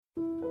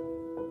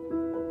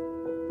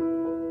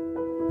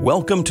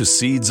Welcome to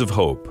Seeds of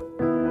Hope.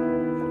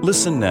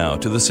 Listen now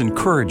to this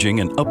encouraging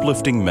and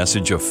uplifting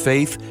message of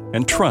faith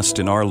and trust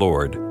in our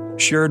Lord,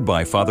 shared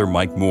by Father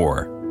Mike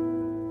Moore.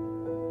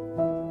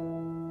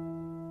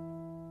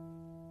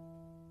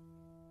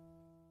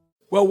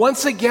 Well,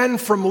 once again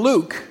from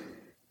Luke,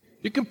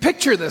 you can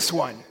picture this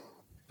one.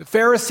 The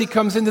Pharisee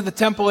comes into the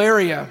temple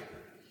area,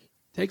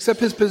 takes up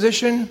his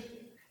position,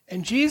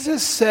 and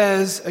Jesus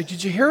says,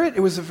 did you hear it?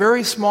 It was a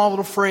very small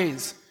little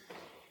phrase.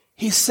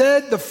 He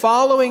said the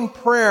following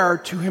prayer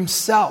to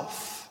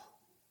himself.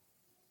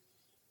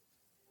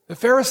 The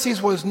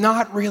Pharisees was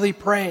not really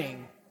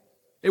praying.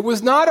 It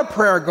was not a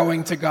prayer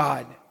going to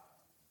God.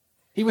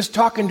 He was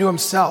talking to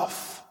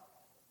himself.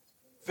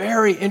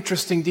 Very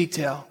interesting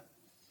detail.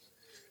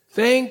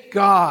 Thank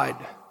God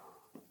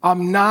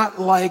I'm not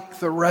like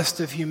the rest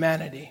of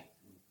humanity.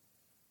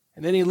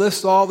 And then he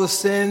lists all the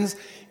sins,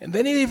 and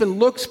then he even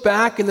looks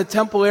back in the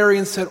temple area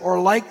and said, or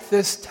like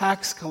this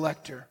tax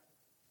collector.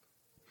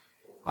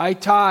 I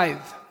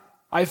tithe,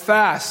 I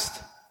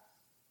fast.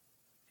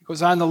 He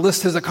goes on to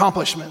list his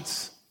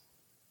accomplishments.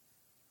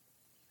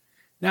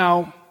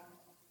 Now,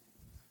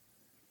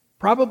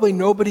 probably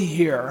nobody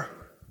here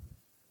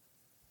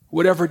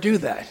would ever do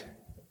that,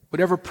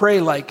 would ever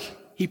pray like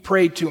he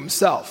prayed to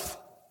himself,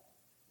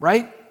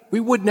 right?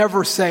 We would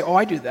never say, oh,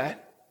 I do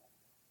that.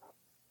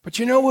 But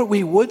you know what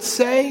we would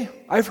say?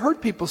 I've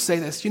heard people say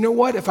this. You know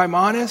what? If I'm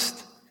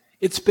honest,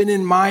 it's been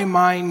in my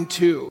mind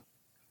too.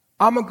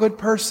 I'm a good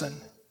person.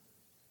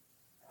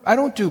 I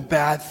don't do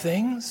bad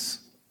things.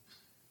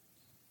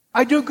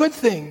 I do good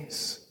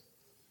things.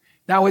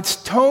 Now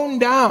it's toned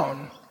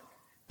down,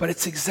 but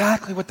it's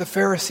exactly what the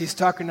Pharisee's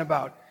talking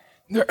about.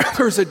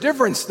 There's a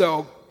difference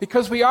though,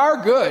 because we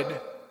are good.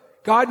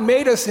 God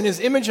made us in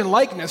his image and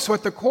likeness, so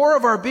at the core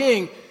of our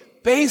being,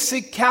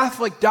 basic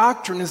Catholic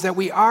doctrine is that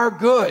we are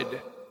good.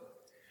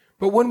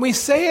 But when we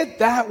say it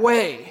that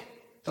way,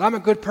 that I'm a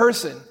good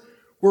person,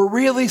 we're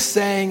really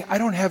saying, I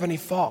don't have any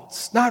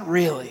faults. Not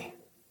really.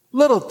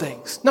 Little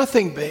things,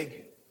 nothing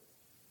big.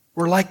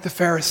 We're like the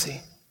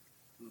Pharisee.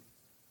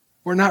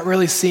 We're not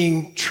really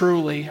seeing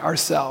truly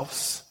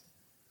ourselves.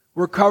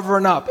 We're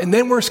covering up. And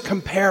then we're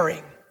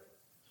comparing.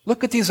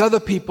 Look at these other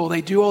people.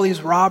 They do all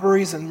these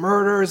robberies and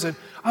murders, and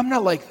I'm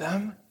not like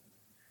them.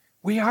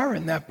 We are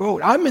in that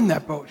boat. I'm in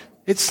that boat.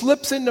 It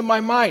slips into my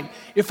mind.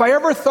 If I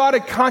ever thought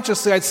it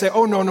consciously, I'd say,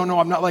 oh, no,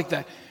 I'm not like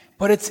that.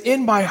 But it's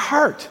in my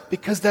heart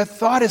because that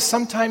thought is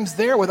sometimes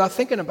there without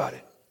thinking about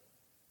it.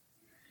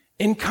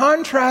 In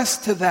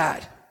contrast to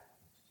that,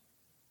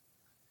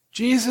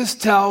 Jesus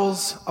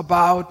tells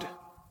about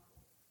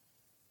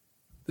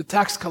the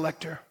tax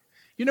collector.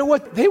 You know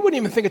what? They wouldn't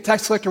even think a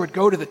tax collector would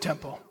go to the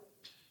temple.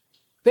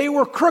 They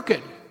were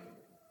crooked.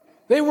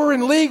 They were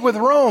in league with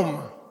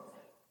Rome.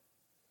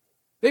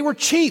 They were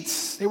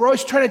cheats. They were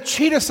always trying to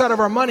cheat us out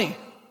of our money.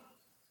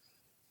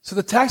 So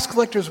the tax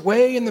collector's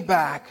way in the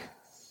back,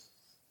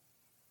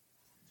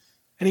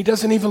 and he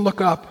doesn't even look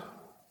up.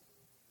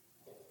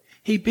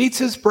 He beats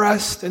his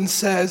breast and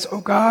says,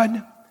 oh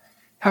God,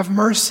 have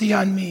mercy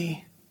on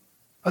me,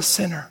 a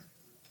sinner.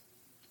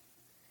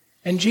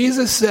 And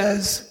Jesus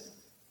says,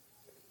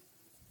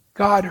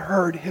 God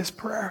heard his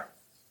prayer.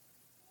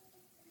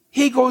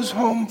 He goes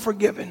home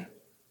forgiven.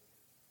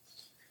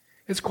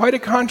 It's quite a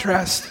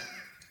contrast.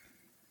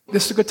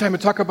 This is a good time to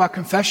talk about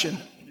confession.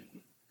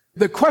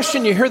 The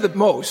question you hear the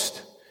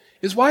most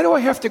is, why do I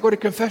have to go to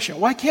confession?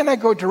 Why can't I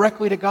go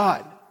directly to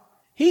God?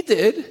 He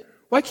did.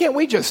 Why can't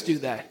we just do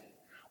that?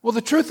 Well, the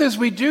truth is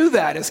we do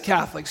that as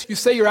Catholics. You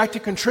say your act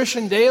of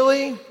contrition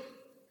daily,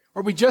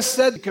 or we just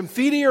said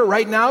Confiteor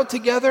right now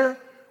together.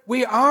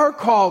 We are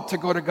called to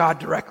go to God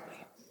directly.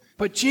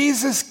 But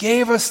Jesus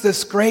gave us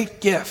this great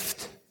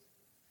gift.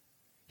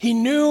 He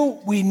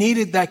knew we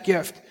needed that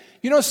gift.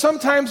 You know,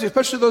 sometimes,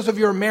 especially those of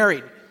you who are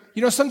married,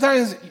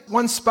 sometimes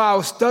one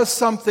spouse does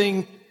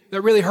something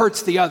that really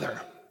hurts the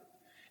other.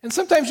 And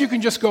sometimes you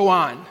can just go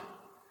on.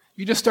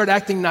 You just start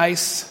acting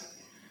nice.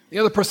 The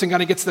other person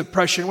kind of gets the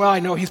impression, well, I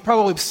know he's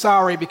probably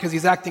sorry because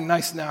he's acting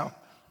nice now.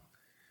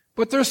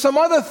 But there's some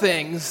other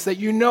things that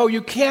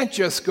you can't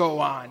just go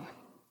on.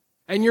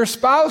 And your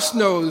spouse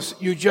knows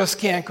you just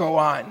can't go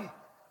on.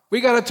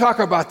 We got to talk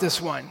about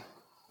this one.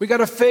 We got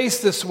to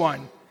face this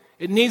one.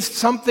 It needs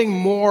something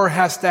more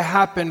has to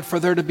happen for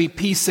there to be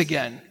peace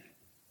again.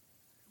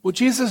 Well,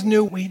 Jesus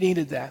knew we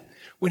needed that.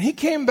 When he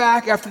came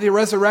back after the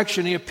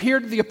resurrection, he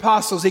appeared to the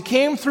apostles. He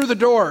came through the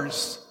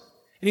doors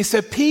and he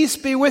said, peace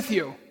be with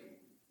you.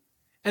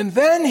 And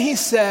then he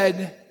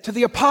said to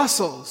the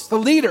apostles, the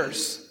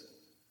leaders,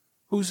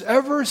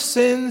 whosever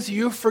sins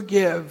you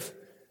forgive,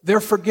 they're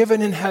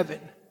forgiven in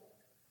heaven.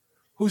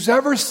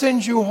 Whosever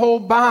sins you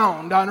hold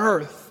bound on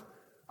earth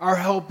are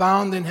held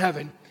bound in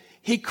heaven.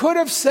 He could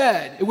have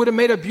said, it would have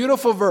made a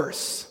beautiful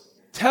verse,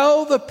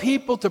 tell the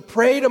people to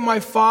pray to my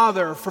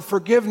Father for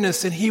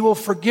forgiveness and he will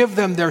forgive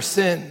them their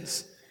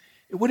sins.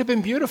 It would have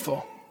been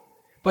beautiful.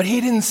 But he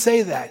didn't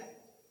say that.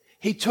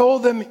 He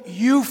told them,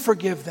 you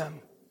forgive them.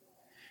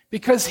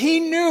 Because he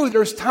knew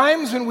there's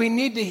times when we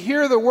need to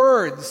hear the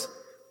words,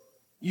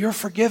 you're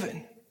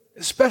forgiven,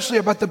 especially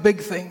about the big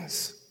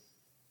things.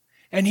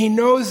 And he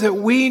knows that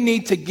we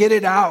need to get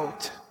it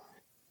out.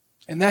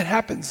 And that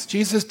happens.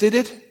 Jesus did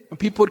it when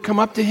people would come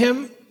up to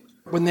him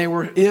when they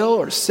were ill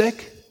or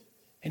sick,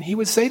 and he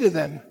would say to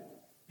them,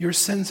 your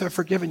sins are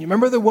forgiven. You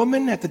remember the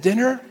woman at the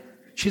dinner?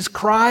 She's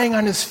crying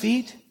on his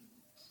feet.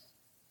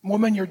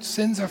 Woman, your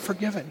sins are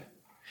forgiven.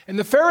 And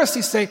the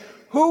Pharisees say,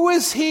 who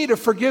is he to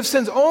forgive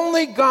sins?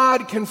 Only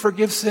God can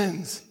forgive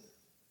sins.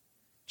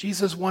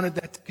 Jesus wanted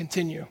that to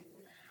continue.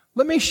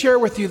 Let me share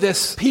with you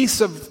this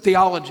piece of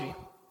theology.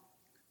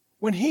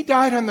 When he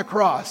died on the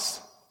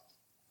cross,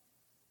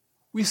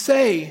 we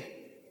say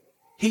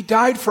he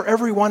died for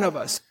every one of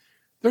us.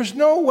 There's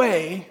no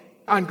way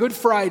on Good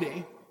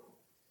Friday,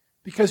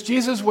 because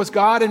Jesus was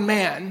God and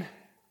man,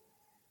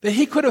 that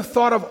he could have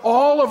thought of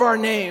all of our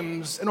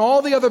names and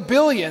all the other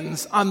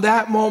billions on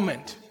that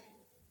moment.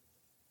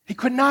 He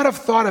could not have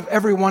thought of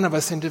every one of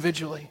us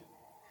individually.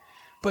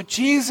 But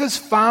Jesus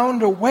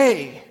found a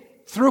way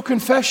through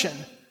confession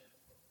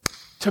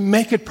to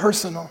make it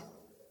personal.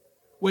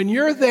 When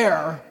you're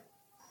there,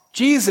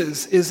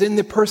 Jesus is in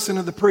the person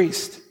of the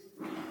priest.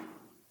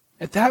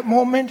 At that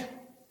moment,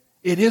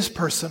 it is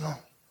personal.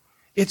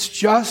 It's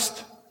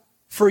just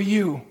for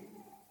you.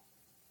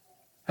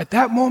 At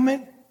that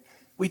moment,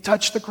 we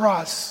touch the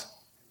cross.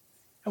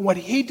 And what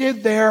he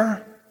did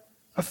there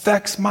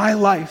affects my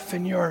life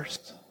and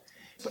yours.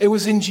 It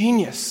was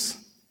ingenious.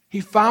 He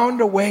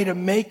found a way to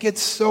make it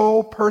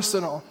so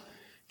personal.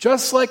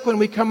 Just like when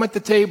we come at the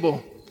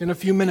table in a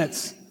few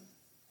minutes.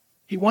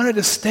 He wanted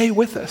to stay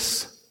with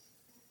us.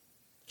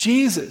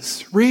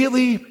 Jesus,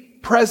 really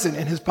present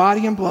in his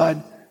body and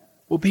blood,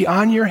 will be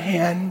on your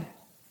hand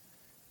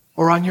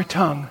or on your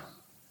tongue.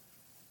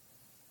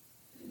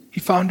 He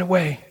found a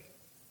way.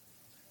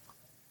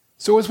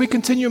 So as we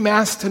continue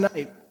Mass tonight,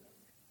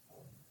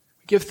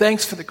 we give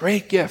thanks for the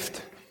great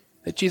gift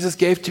that Jesus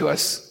gave to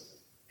us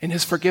in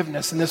his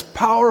forgiveness, in this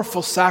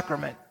powerful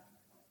sacrament.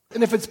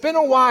 And if it's been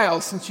a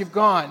while since you've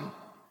gone,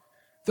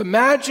 the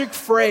magic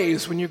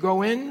phrase when you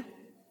go in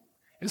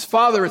is,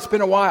 Father, it's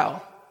been a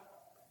while.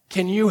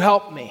 Can you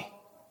help me?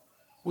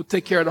 We'll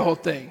take care of the whole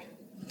thing.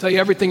 I'll tell you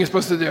everything you're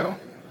supposed to do.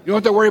 You don't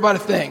have to worry about a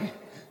thing.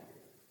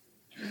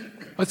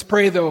 Let's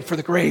pray, though, for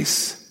the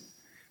grace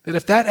that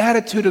if that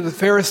attitude of the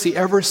Pharisee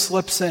ever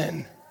slips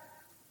in,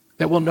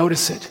 that we'll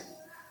notice it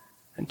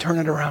and turn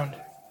it around.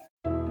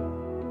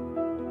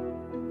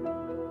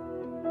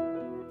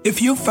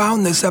 If you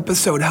found this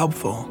episode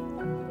helpful,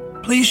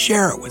 please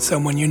share it with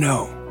someone you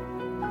know.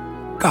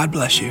 God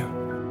bless you.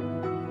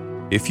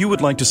 If you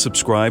would like to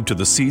subscribe to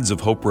the Seeds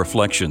of Hope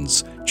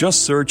Reflections,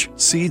 just search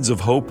Seeds of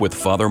Hope with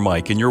Father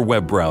Mike in your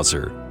web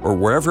browser or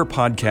wherever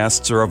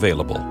podcasts are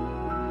available.